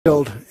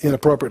killed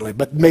inappropriately,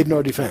 but made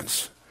no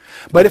defense.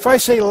 But if I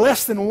say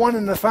less than 1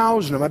 in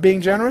 1,000, am I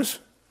being generous?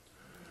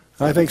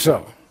 I think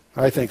so.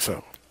 I think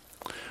so.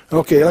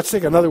 Okay, let's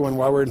take another one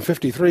while we're in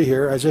 53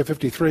 here, Isaiah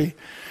 53.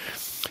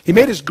 He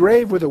made his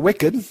grave with the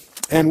wicked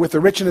and with the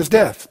rich in his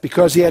death,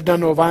 because he had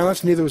done no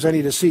violence, neither was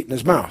any deceit in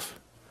his mouth.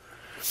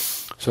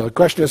 So the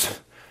question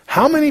is,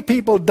 how many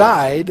people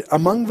died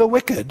among the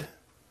wicked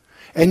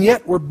and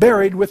yet were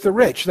buried with the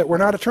rich that were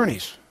not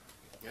attorneys?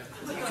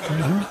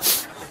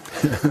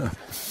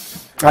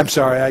 I'm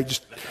sorry,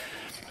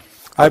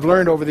 I've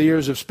learned over the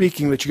years of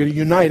speaking that you're going to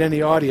unite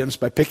any audience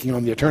by picking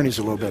on the attorneys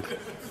a little bit.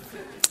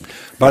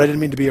 But I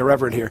didn't mean to be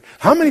irreverent here.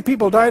 How many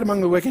people died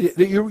among the wicked?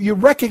 You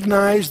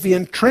recognize the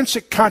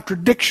intrinsic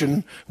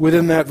contradiction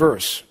within that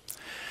verse.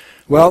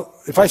 Well,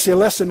 if I say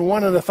less than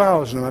 1 in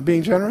 1,000, am I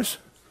being generous?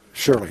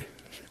 Surely.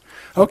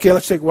 Okay,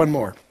 let's take one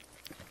more.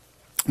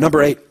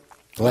 Number 8,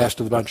 the last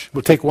of the bunch.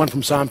 We'll take one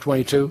from Psalm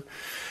 22.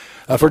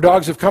 For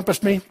dogs have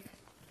compassed me,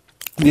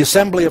 the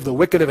assembly of the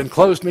wicked have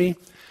enclosed me,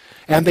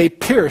 and they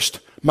pierced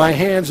my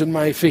hands and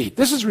my feet.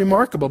 This is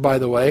remarkable, by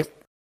the way,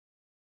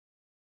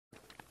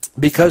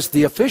 because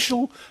the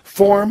official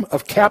form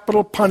of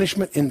capital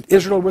punishment in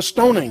Israel was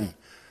stoning.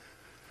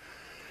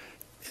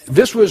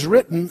 This was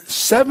written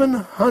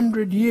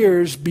 700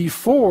 years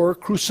before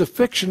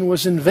crucifixion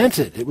was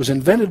invented. It was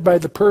invented by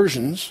the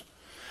Persians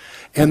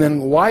and then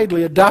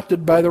widely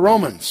adopted by the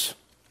Romans.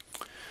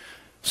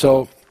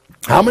 So,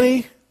 how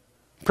many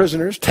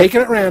prisoners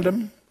taken at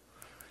random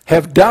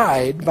have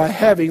died by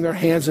having their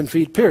hands and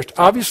feet pierced?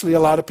 Obviously a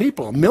lot of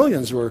people.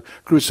 Millions were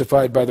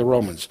crucified by the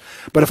Romans.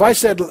 But if I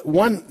said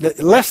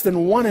less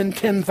than 1 in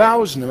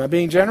 10,000, am I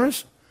being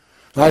generous?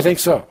 I think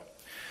so.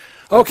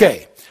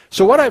 Okay,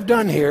 so what I've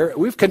done here,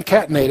 we've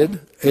concatenated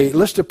a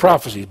list of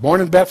prophecies.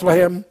 Born in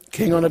Bethlehem,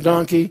 king on a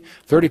donkey,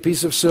 30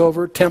 pieces of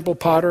silver, temple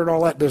potter and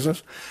all that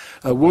business.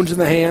 Wounds in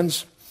the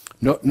hands,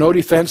 no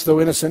defense though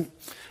innocent,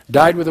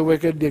 died with the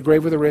wicked,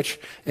 grave with the rich,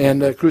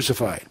 and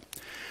crucified.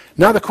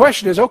 Now the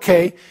question is,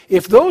 okay,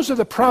 if those are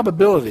the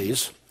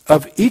probabilities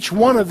of each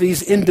one of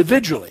these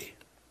individually,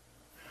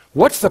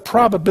 what's the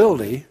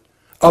probability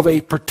of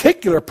a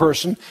particular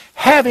person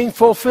having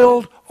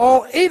fulfilled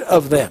all 8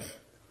 of them?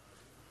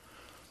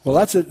 Well,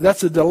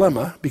 that's a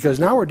dilemma, because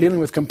now we're dealing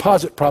with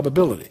composite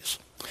probabilities.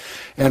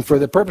 And for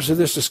the purpose of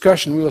this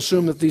discussion, we'll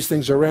assume that these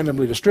things are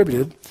randomly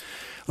distributed.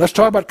 Let's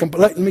talk about,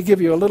 let me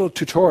give you a little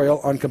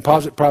tutorial on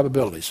composite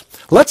probabilities.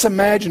 Let's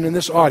imagine in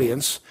this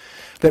audience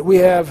that we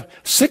have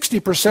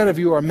 60% of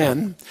you are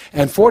men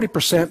and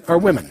 40% are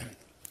women.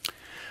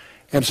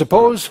 And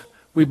suppose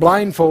we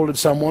blindfolded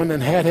someone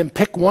and had him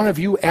pick one of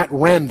you at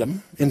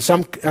random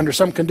under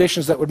some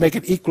conditions that would make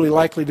it equally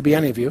likely to be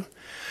any of you.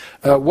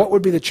 What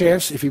would be the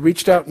chance, if he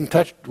reached out and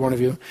touched one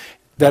of you,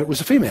 that it was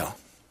a female?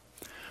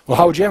 Well,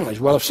 how would you analyze?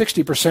 Well, if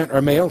 60%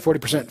 are male and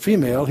 40%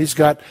 female, he's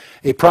got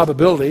a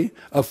probability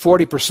of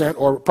 40%,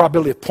 or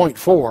probability of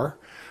 0.4,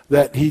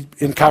 that he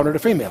encountered a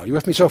female. You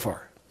with me so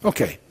far?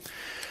 Okay.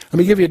 Let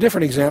me give you a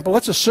different example.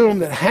 Let's assume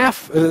that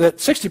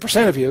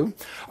 60% of you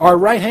are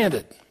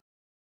right-handed.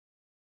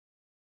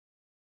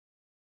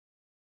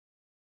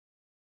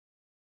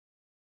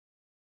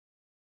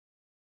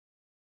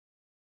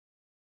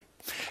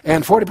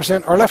 And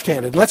 40% are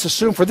left-handed. Let's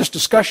assume for this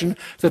discussion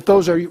that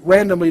those are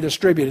randomly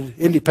distributed,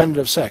 independent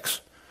of sex.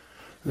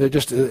 They're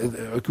just,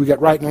 we got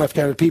right and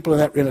left-handed people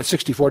in a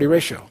 60-40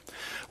 ratio.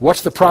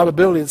 What's the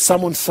probability that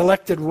someone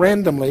selected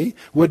randomly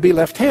would be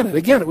left-handed?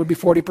 Again, it would be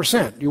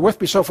 40%. You're with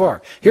me so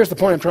far? Here's the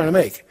point I'm trying to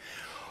make.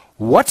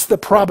 What's the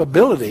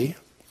probability,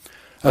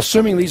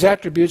 assuming these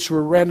attributes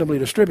were randomly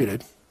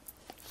distributed,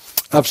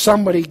 of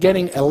somebody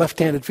getting a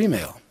left-handed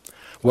female?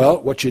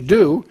 Well, what you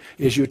do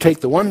is you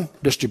take the one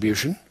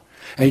distribution,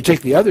 and you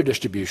take the other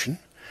distribution,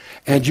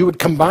 and you would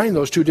combine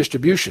those two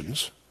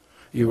distributions,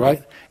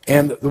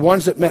 and the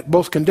ones that met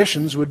both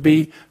conditions would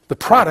be the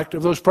product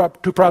of those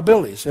two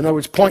probabilities. In other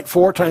words,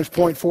 0.4 times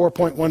 0.4,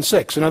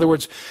 0.16. In other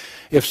words,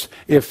 if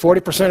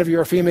 40% of you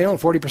are female and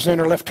 40%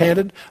 are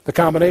left-handed, the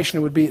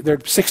combination would be,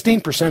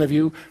 16% of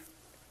you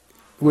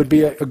would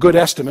be a good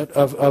estimate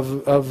of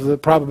the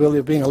probability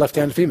of being a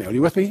left-handed female. Are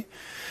you with me?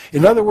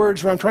 In other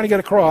words, what I'm trying to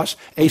get across,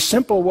 a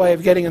simple way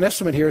of getting an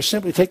estimate here is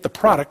simply take the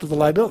product of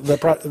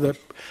the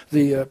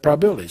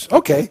probabilities.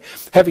 Okay,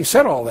 having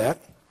said all that,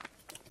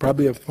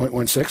 probably a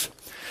 0.16,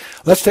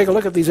 let's take a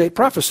look at these 8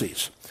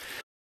 prophecies.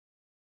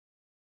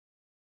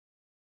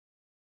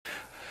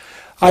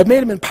 I've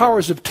made them in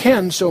powers of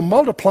 10, so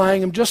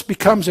multiplying them just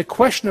becomes a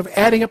question of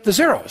adding up the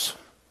zeros.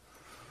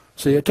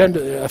 See,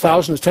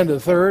 1,000 is 10 to the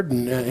third,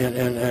 and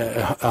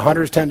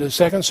 100 is 10 to the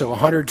second, so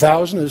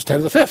 100,000 is 10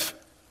 to the fifth.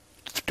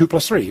 2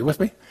 plus 3, you with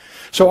me?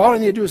 So all I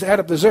need to do is add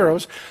up the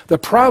zeros. The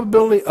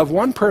probability of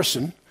one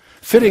person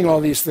fitting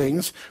all these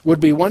things would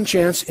be 1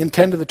 chance in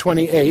 10 to the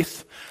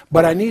 28th,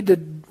 but I need to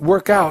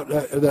work out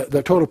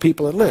the total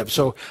people that live.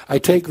 So I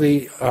take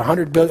the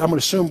 100 billion, I'm going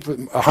to assume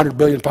 100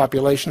 billion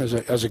population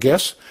as a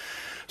guess.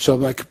 So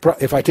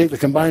if I take the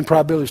combined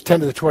probabilities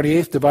 10 to the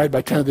 28th divided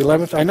by 10 to the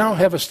 11th, I now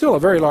have still a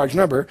very large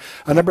number,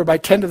 a number by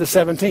 10 to the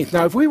 17th.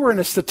 Now, if we were in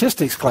a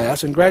statistics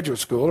class in graduate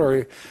school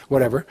or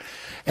whatever,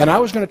 and I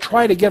was going to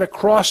try to get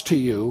across to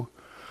you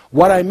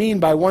what I mean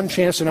by 1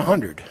 chance in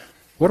 100,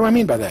 what do I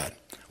mean by that?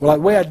 Well,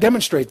 the way I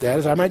demonstrate that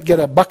is I might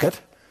get a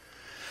bucket.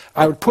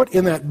 I would put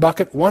in that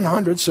bucket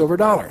 100 silver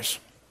dollars.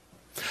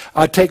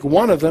 I'd take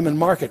one of them and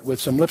mark it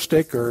with some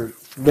lipstick or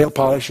nail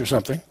polish or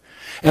something,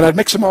 and I'd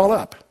mix them all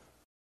up.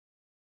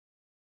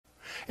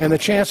 And the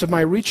chance of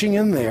my reaching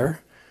in there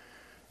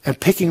and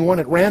picking one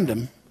at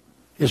random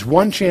is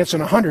 1 chance in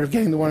 100 of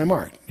getting the one I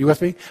marked. You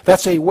with me?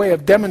 That's a way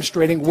of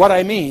demonstrating what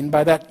I mean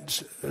by that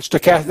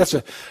stochastic. That's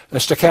a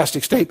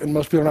stochastic statement.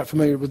 Most people are not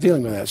familiar with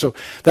dealing with that. So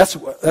that's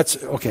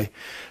okay.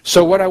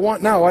 So what I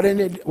want now,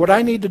 what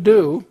I need to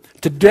do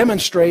to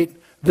demonstrate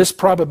this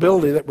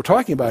probability that we're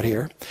talking about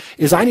here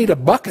is I need a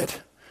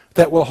bucket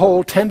that will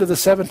hold 10 to the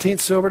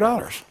 17th silver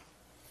dollars.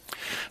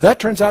 That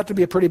turns out to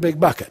be a pretty big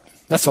bucket.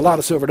 That's a lot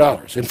of silver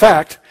dollars. In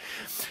fact,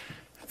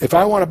 if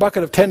I want a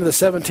bucket of 10 to the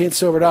 17th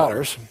silver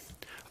dollars,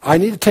 I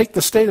need to take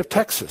the state of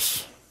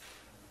Texas,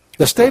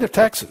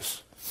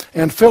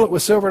 and fill it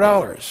with silver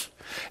dollars,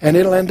 and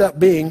it'll end up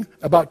being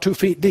about 2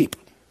 feet deep.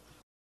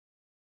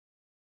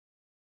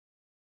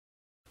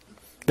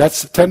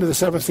 That's 10 to the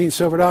 17th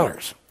silver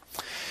dollars.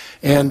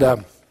 And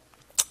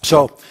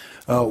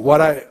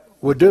what I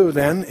would do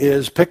then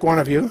is pick one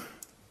of you,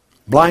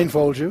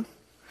 blindfold you,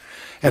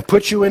 and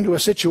put you into a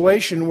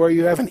situation where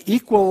you have an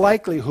equal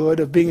likelihood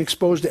of being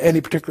exposed to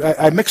any particular...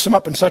 I mix them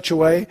up in such a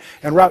way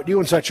and route you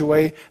in such a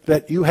way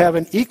that you have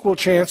an equal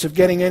chance of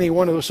getting any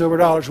one of those silver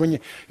dollars. When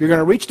you're going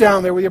to reach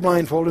down there with your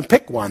blindfold and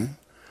pick one,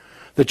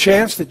 the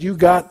chance that you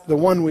got the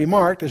one we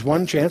marked is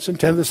 1 chance in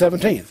 10 to the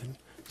 17th.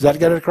 Does that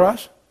get it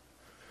across?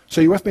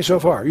 So you're with me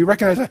so far? You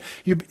recognize that?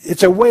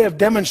 It's a way of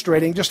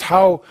demonstrating just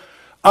how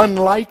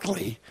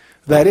unlikely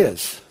that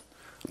is.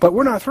 But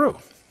we're not through.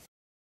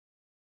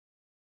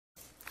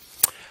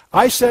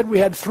 I said we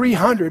had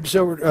 300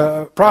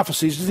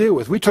 prophecies to deal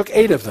with. We took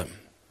 8 of them.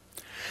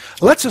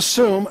 Let's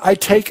assume I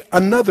take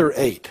another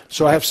 8,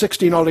 so I have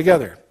 16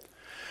 altogether.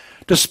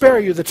 To spare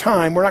you the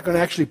time, we're not going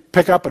to actually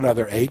pick up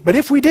another 8, but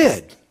if we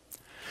did,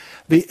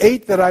 the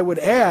 8 that I would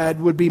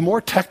add would be more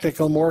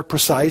technical, more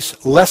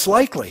precise, less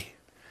likely.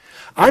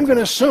 I'm going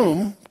to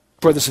assume,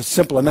 for this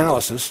simple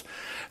analysis,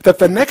 that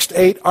the next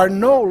 8 are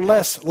no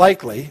less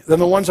likely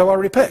than the ones I've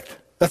already picked.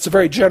 That's a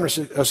very generous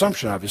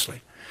assumption, obviously.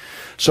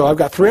 So I've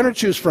got 300 to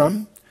choose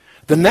from.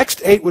 The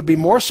next 8 would be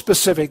more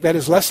specific, that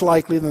is less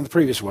likely than the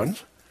previous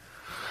ones.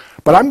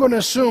 But I'm going to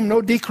assume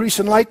no decrease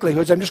in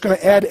likelihoods. I'm just going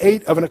to add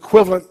 8 of an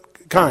equivalent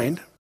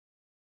kind.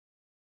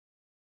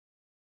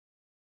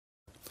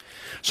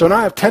 So now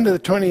I have 10 to the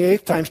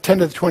 28th times 10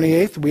 to the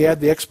 28th. We add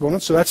the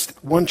exponents, so that's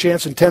 1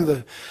 chance in 10 to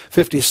the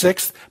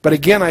 56th. But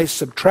again, I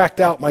subtract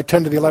out my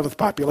 10 to the 11th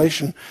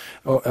population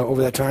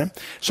over that time.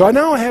 So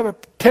now I have a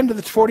 10 to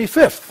the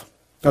 45th.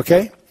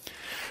 Okay?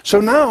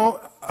 So now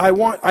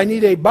I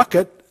need a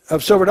bucket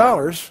of silver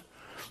dollars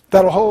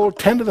that'll hold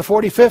 10 to the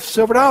 45th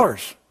silver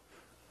dollars.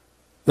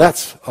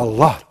 That's a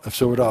lot of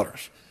silver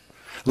dollars.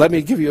 Let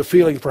me give you a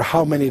feeling for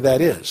how many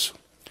that is.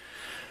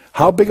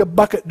 How big a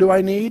bucket do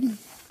I need?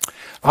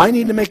 I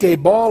need to make a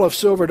ball of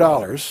silver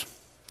dollars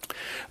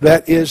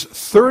that is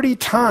 30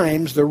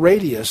 times the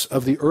radius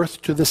of the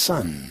earth to the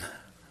sun.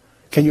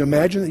 Can you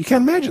imagine that? You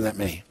can't imagine that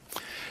many.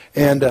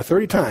 And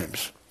 30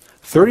 times.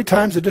 30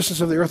 times the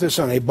distance of the earth to the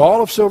sun. A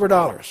ball of silver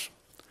dollars.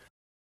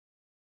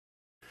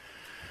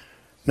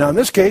 Now, in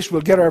this case,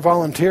 we'll get our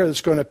volunteer that's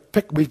going to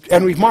pick,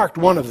 and we've marked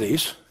one of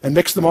these and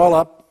mixed them all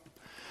up.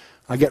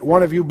 I get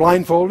one of you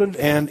blindfolded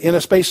and in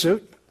a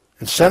spacesuit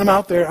and send them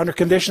out there under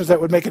conditions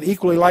that would make it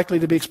equally likely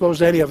to be exposed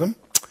to any of them.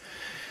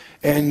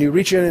 And you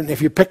reach in, and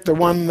if you pick the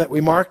one that we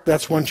marked,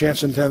 that's 1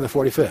 chance in 10 to the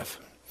 45th.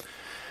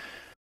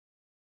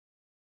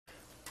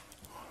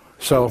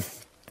 So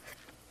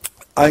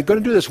I'm going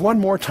to do this one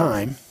more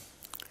time,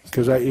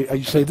 because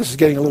I say this is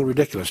getting a little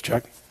ridiculous,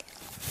 Chuck.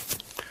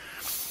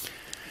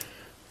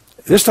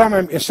 This time,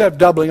 instead of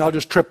doubling, I'll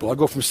just triple. I'll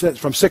go from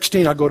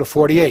 16, I'll go to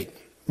 48.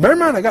 Bear in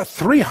mind, I got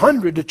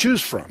 300 to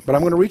choose from, but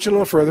I'm going to reach a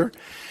little further.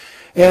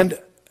 And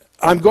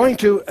I'm going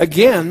to,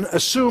 again,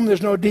 assume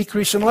there's no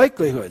decrease in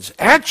likelihoods.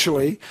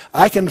 Actually,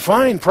 I can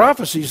find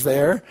prophecies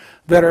there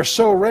that are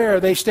so rare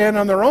they stand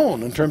on their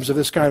own in terms of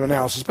this kind of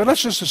analysis. But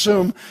let's just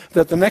assume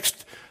that the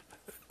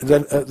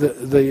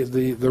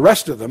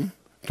rest of them,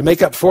 to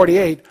make up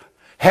 48,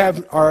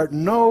 are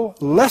no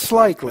less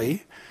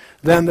likely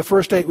than the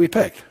first 8 we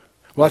picked.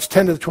 Well, that's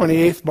 10 to the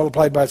 28th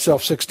multiplied by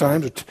itself 6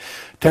 times, 10 to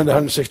the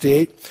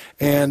 168.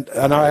 And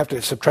now I have to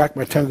subtract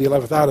my 10 to the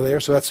 11th out of there,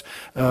 so that's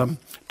 10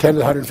 to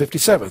the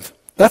 157th.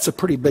 That's a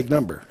pretty big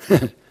number.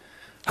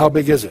 How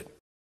big is it?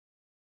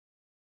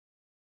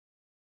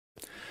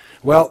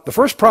 Well, the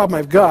first problem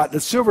I've got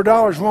is silver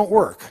dollars won't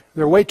work.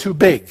 They're way too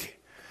big.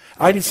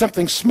 I need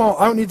something small.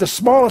 I need the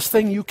smallest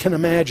thing you can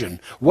imagine.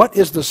 What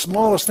is the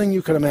smallest thing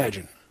you can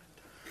imagine?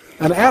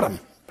 An atom.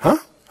 Huh?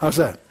 How's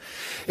that?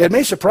 It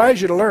may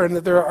surprise you to learn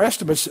that there are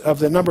estimates of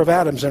the number of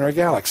atoms in our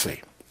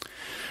galaxy.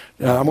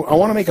 I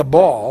want to make a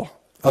ball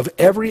of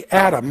every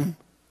atom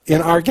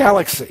in our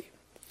galaxy.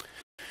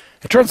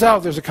 It turns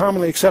out there's a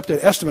commonly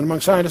accepted estimate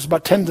among scientists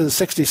about 10 to the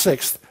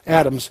 66th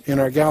atoms in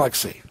our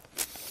galaxy.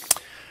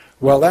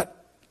 Well,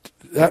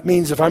 that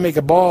means if I make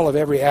a ball of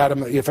every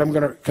atom, if I'm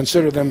going to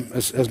consider them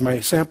as my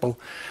sample,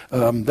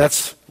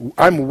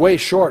 I'm way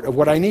short of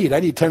what I need. I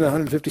need 10 to the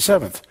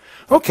 157th.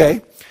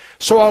 Okay,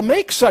 so I'll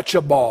make such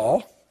a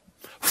ball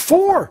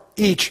for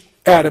each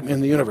atom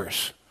in the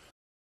universe.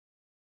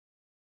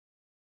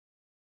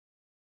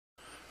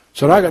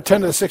 So now I got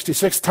 10 to the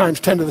 66th times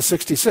 10 to the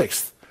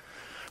 66th.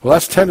 Well,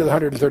 that's 10 to the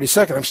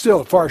 132nd. I'm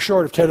still far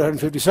short of 10 to the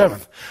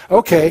 157th.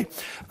 Okay,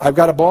 I've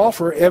got a ball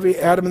for every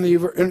atom in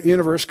the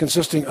universe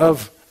consisting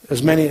of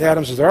as many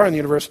atoms as there are in the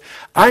universe.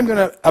 I'm going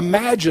to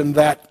imagine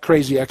that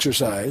crazy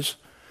exercise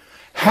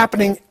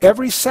happening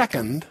every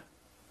second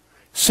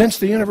since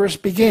the universe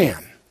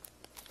began.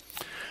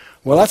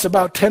 Well, that's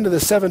about 10 to the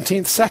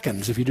 17th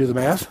seconds if you do the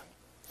math.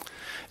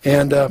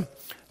 And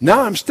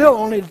now I'm still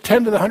only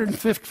 10 to the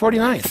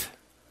 149th.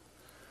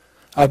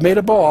 I've made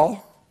a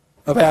ball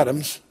of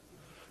atoms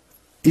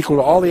equal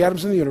to all the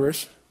atoms in the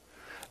universe.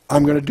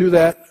 I'm going to do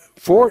that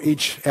for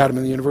each atom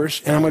in the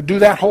universe, and I'm going to do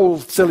that whole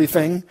silly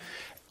thing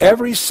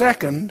every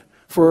second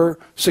for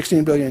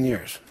 16 billion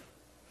years.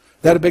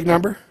 Is that a big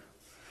number?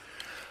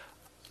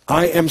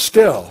 I am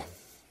still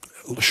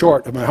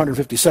short of my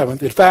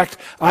 157th. In fact,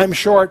 I'm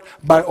short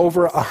by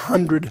over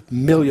 100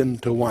 million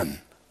to 1.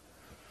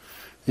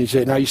 You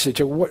say,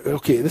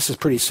 okay, this is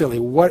pretty silly.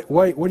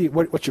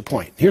 What's your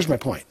point? Here's my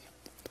point.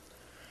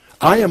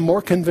 I am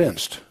more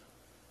convinced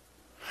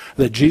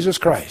that Jesus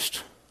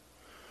Christ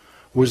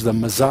was the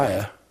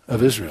Messiah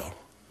of Israel.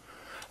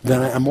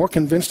 I'm more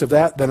convinced of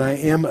that than I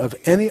am of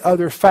any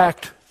other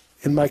fact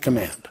in my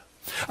command.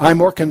 I'm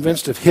more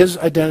convinced of his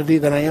identity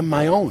than I am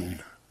my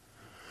own.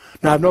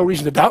 Now, I have no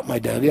reason to doubt my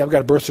identity. I've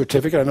got a birth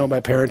certificate. I know my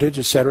parentage,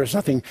 etc. It's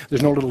nothing.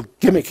 There's no little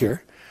gimmick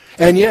here.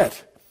 And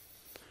yet,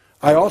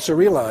 I also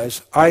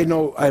realize I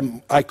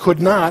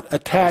could not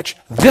attach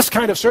this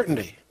kind of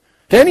certainty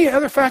to any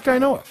other fact I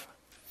know of.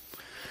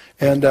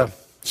 And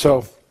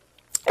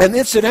and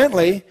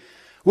incidentally,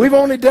 we've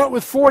only dealt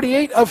with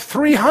 48 of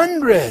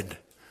 300.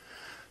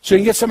 So you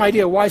can get some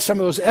idea why some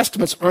of those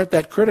estimates aren't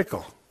that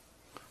critical.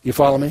 You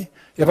follow me?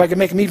 If I can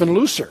make them even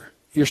looser,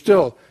 you're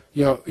still,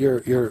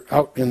 you're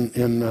out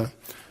in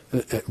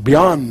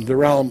beyond the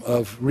realm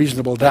of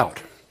reasonable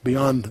doubt.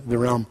 Beyond the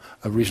realm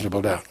of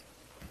reasonable doubt.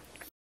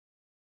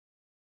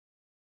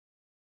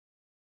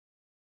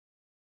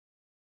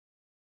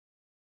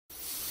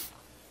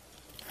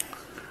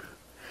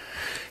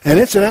 And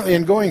incidentally,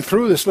 in going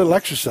through this little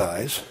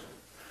exercise,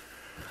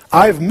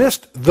 I've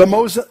missed the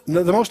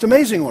most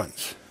amazing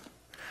ones.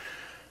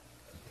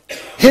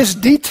 His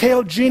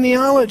detailed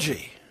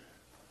genealogy.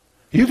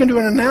 You can do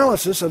an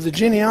analysis of the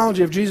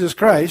genealogy of Jesus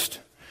Christ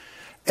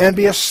and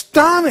be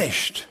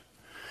astonished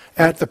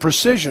at the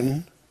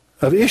precision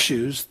of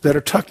issues that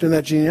are tucked in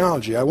that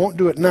genealogy. I won't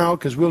do it now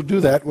because we'll do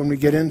that when we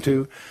get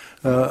into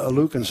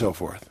Luke and so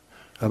forth,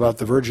 about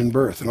the virgin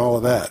birth and all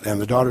of that,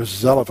 and the daughters of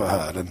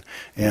Zelophehad,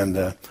 and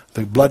the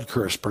blood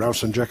curse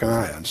pronounced on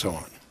Jeconiah, and so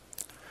on.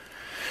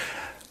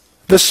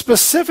 The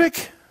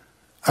specific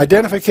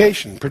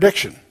identification,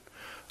 prediction,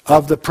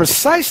 of the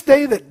precise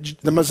day that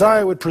the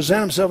Messiah would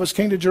present himself as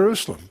king to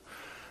Jerusalem,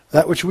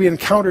 that which we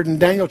encountered in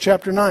Daniel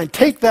chapter 9,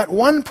 take that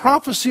one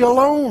prophecy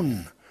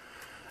alone,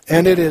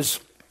 and it is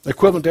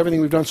equivalent to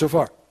everything we've done so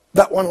far.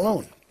 That one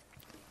alone.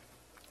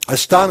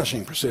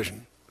 Astonishing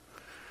precision.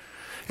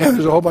 And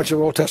there's a whole bunch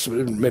of Old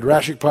Testament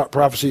Midrashic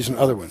prophecies and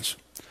other ones.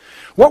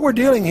 What we're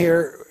dealing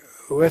here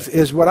with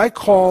is what I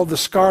call the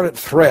scarlet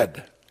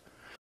thread.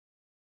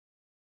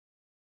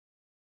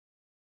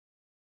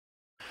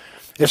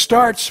 It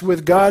starts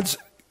with God's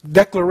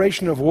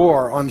declaration of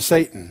war on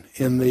Satan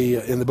in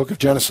the book of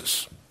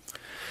Genesis,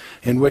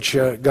 in which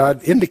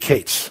God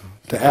indicates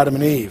to Adam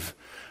and Eve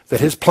that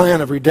his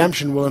plan of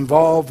redemption will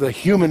involve the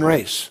human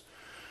race.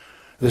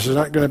 This is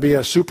not going to be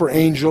a super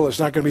angel. It's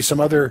not going to be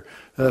some other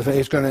thing.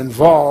 It's going to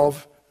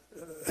involve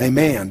a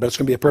man, but it's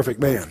going to be a perfect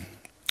man.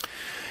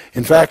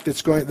 In fact,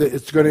 it's going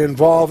to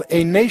involve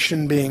a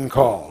nation being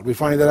called. We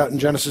find that out in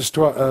Genesis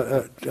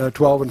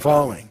 12 and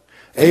following.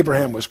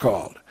 Abraham was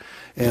called.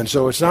 And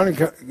so it's not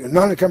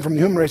going to come from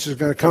the human race. It's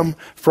going to come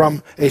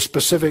from a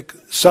specific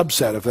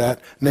subset of that,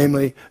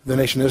 namely the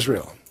nation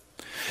Israel.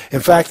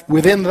 In fact,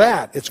 within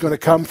that, it's going to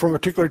come from a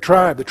particular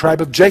tribe, the tribe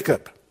of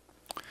Jacob.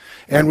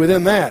 And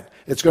within that,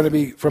 it's going to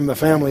be from the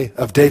family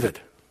of David.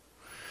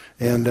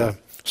 And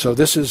so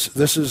this is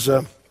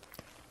the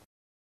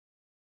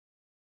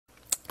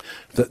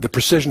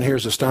precision here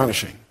is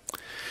astonishing.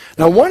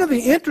 Now, one of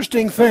the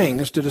interesting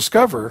things to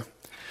discover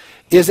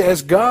is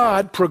as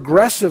God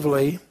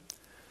progressively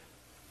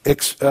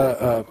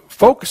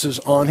focuses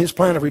on his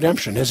plan of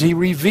redemption, as he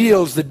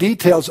reveals the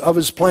details of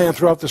his plan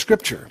throughout the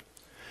Scripture,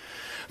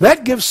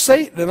 that gives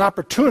Satan an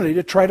opportunity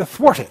to try to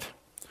thwart it.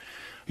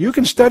 You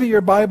can study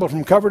your Bible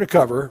from cover to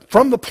cover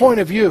from the point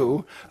of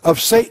view of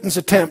Satan's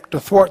attempt to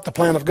thwart the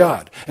plan of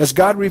God. As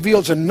God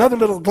reveals another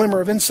little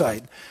glimmer of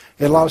insight,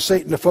 it allows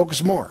Satan to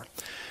focus more.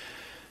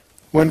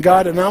 When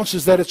God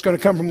announces that it's going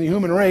to come from the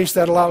human race,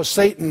 that allows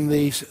Satan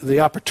the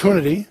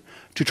opportunity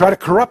to try to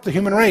corrupt the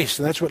human race.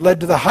 And that's what led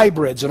to the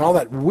hybrids and all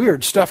that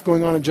weird stuff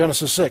going on in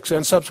Genesis 6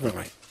 and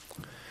subsequently.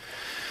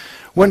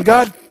 When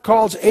God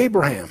calls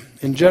Abraham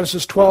in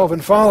Genesis 12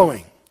 and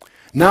following,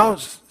 now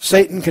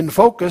Satan can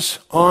focus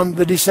on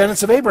the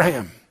descendants of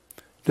Abraham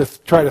to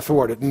try to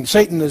thwart it. And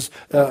Satan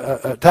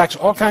attacks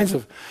all kinds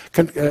of,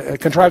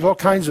 contrives all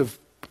kinds of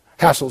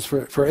hassles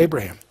for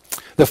Abraham.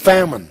 The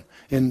famine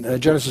in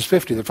Genesis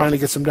 50 that finally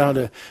gets them down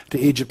to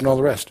Egypt and all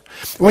the rest.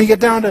 When you get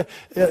down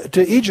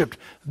to Egypt,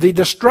 the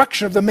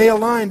destruction of the male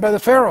line by the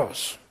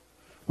pharaohs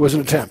was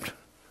an attempt.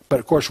 But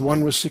of course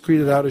one was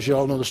secreted out, as you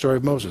all know the story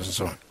of Moses and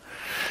so on.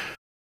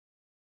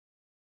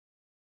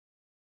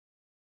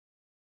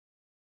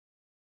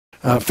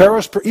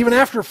 Pharaoh's, even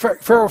after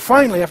Pharaoh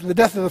finally, after the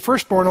death of the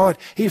firstborn, all that,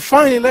 he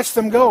finally lets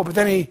them go, but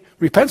then he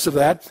repents of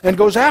that and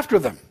goes after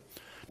them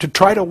to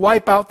try to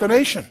wipe out the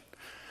nation.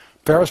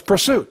 Pharaoh's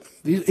pursuit.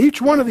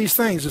 Each one of these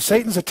things is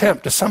Satan's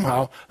attempt to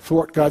somehow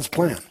thwart God's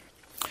plan.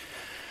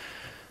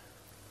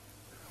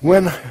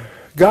 When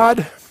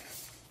God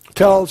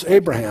tells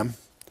Abraham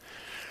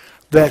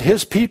that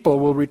his people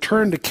will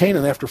return to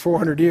Canaan after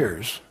 400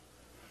 years,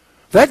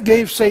 that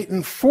gave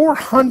Satan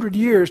 400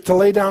 years to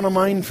lay down a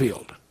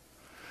minefield.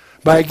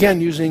 By again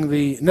using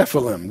the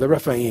Nephilim, the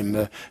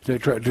Rephaim,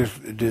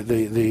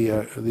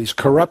 these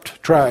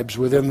corrupt tribes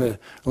within the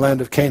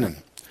land of Canaan.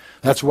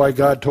 That's why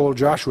God told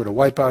Joshua to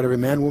wipe out every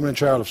man, woman, and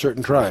child of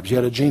certain tribes. He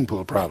had a gene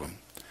pool problem.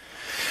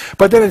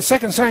 But then in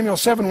 2 Samuel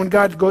 7, when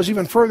God goes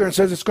even further and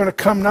says it's going to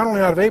come not only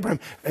out of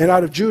Abraham and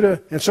out of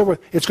Judah and so forth,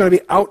 it's going to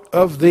be out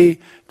of the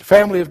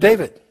family of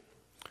David.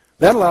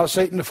 That allows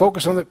Satan to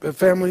focus on the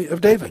family of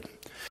David.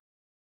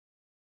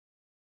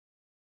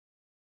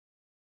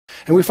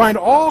 And we find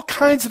all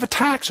kinds of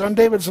attacks on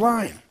David's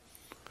line.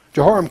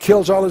 Jehoram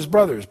kills all his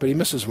brothers, but he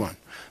misses one.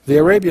 The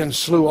Arabians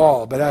slew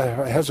all, but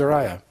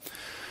Azariah.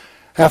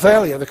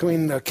 Athaliah, the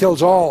queen,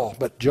 kills all,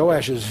 but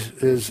Joash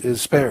is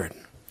spared.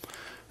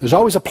 There's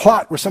always a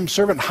plot where some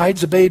servant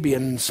hides a baby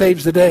and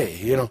saves the day,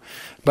 you know.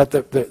 But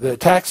the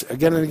attacks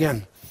again and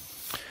again.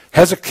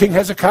 King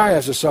Hezekiah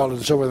has assaulted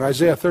and so forth in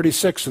Isaiah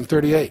 36 and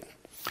 38.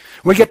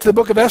 When we get to the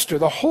book of Esther,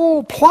 the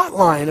whole plot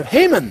line of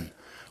Haman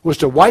was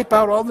to wipe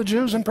out all the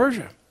Jews in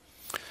Persia.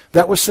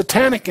 That was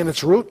satanic in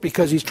its root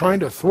because he's trying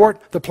to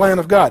thwart the plan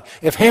of God.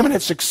 If Haman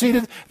had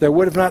succeeded, there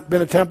would have not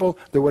been a temple,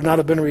 there would not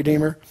have been a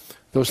redeemer.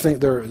 Those things,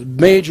 there are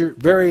major,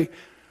 very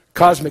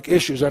cosmic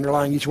issues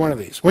underlying each one of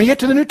these. When you get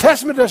to the New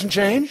Testament, it doesn't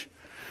change.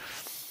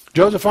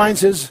 Joseph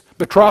finds his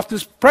betrothed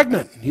is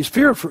pregnant. He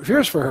fears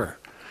for her.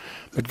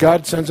 But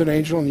God sends an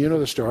angel, and you know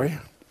the story.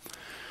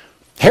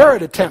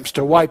 Herod attempts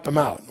to wipe him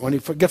out. When he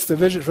gets the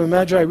vision from the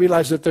Magi, he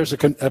realizes that there's a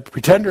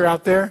pretender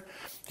out there.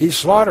 He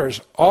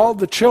slaughters all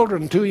the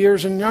children 2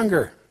 years and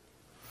younger.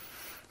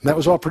 And that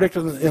was all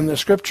predicted in the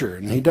scripture,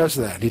 and he does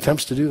that. He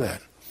attempts to do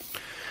that.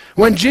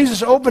 When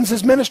Jesus opens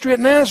his ministry at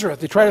Nazareth,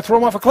 they try to throw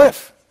him off a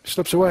cliff. He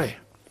slips away.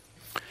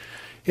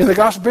 In the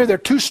gospel period, there are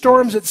 2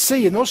 storms at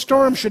sea, and those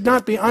storms should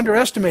not be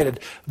underestimated.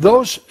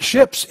 Those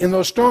ships in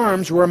those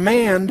storms were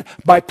manned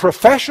by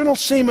professional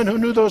seamen who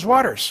knew those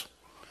waters.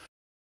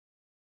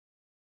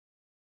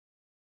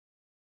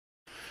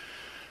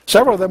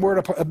 Several of them were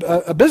in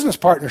a business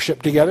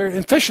partnership together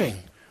in fishing.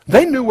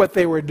 They knew what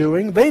they were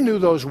doing. They knew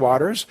those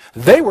waters.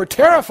 They were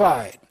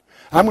terrified.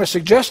 I'm going to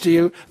suggest to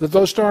you that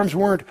those storms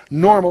weren't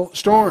normal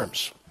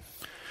storms.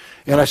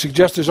 And I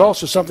suggest there's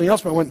also something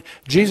else. But when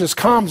Jesus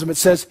calms them, it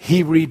says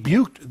he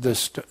rebuked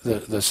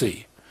the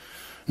sea.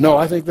 No,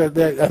 I think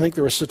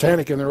they were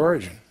satanic in their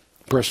origin,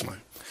 personally.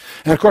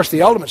 And of course,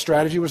 the ultimate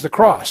strategy was the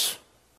cross.